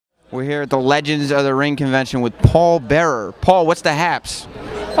We're here at the Legends of the Ring convention with Paul Bearer. Paul, what's the haps?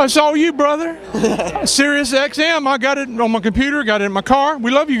 I saw you, brother. Sirius XM. I got it on my computer, got it in my car.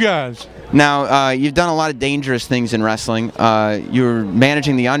 We love you guys. Now, you've done a lot of dangerous things in wrestling. You were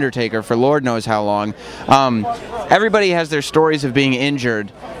managing The Undertaker for Lord knows how long. Everybody has their stories of being injured.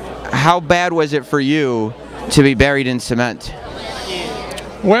 How bad was it for you to be buried in cement?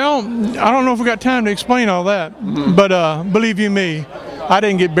 Well, I don't know if we got time to explain all that, but believe you me, I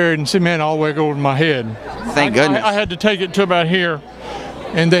didn't get buried in cement all the way over my head. Thank goodness. I had to take it to about here,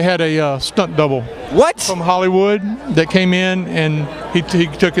 and they had a stunt double. What? From Hollywood that came in, and he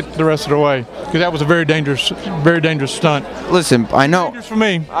took it the rest of the way, because that was a very dangerous stunt. Listen, I know. Dangerous for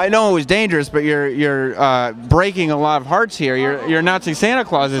me. I know it was dangerous, but you're breaking a lot of hearts here. You're announcing Santa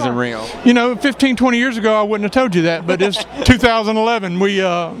Claus isn't real. You know, 15, 20 years ago, I wouldn't have told you that, but it's 2011. We, you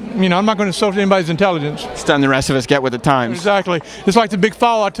know, I'm not going to insult anybody's intelligence. It's time the rest of us get with the times. Exactly. It's like the big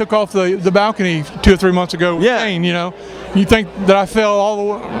fall I took off the balcony 2 or 3 months ago with Kane, you know. You think that I fell all the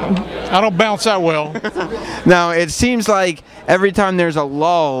way? I don't bounce that well. Now, it seems like every time there's a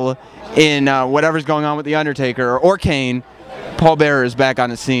lull in whatever's going on with The Undertaker or Kane, Paul Bearer is back on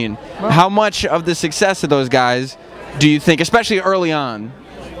the scene. How much of the success of those guys do you think, especially early on,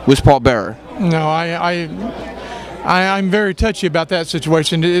 was Paul Bearer? No, I'm very touchy about that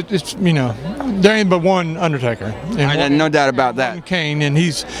situation. It's, you know, there ain't but one Undertaker. No doubt about that. Kane, and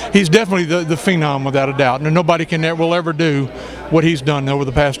he's definitely the phenom without a doubt. And nobody will ever do what he's done over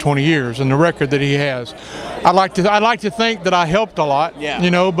the past 20 years and the record that he has. I like to think that I helped a lot, you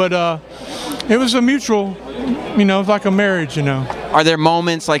know, but it was a mutual, you know, it's like a marriage, you know. Are there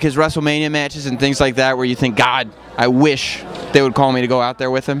moments like his WrestleMania matches and things like that where you think, God, I wish they would call me to go out there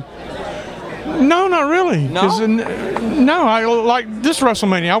with him? No, not really. No? No, I like this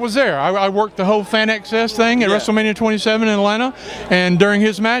WrestleMania. I was there. I worked the whole Fan Access thing at WrestleMania 27 in Atlanta, and during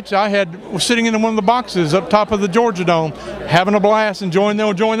his match, was sitting in one of the boxes up top of the Georgia Dome, having a blast, enjoying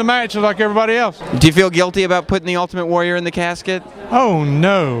the match like everybody else. Do you feel guilty about putting the Ultimate Warrior in the casket? Oh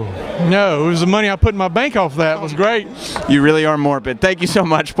no, no. It was the money I put in my bank off that. It was great. You really are morbid. Thank you so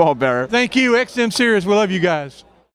much, Paul Bearer. Thank you, XM Sirius. We love you guys.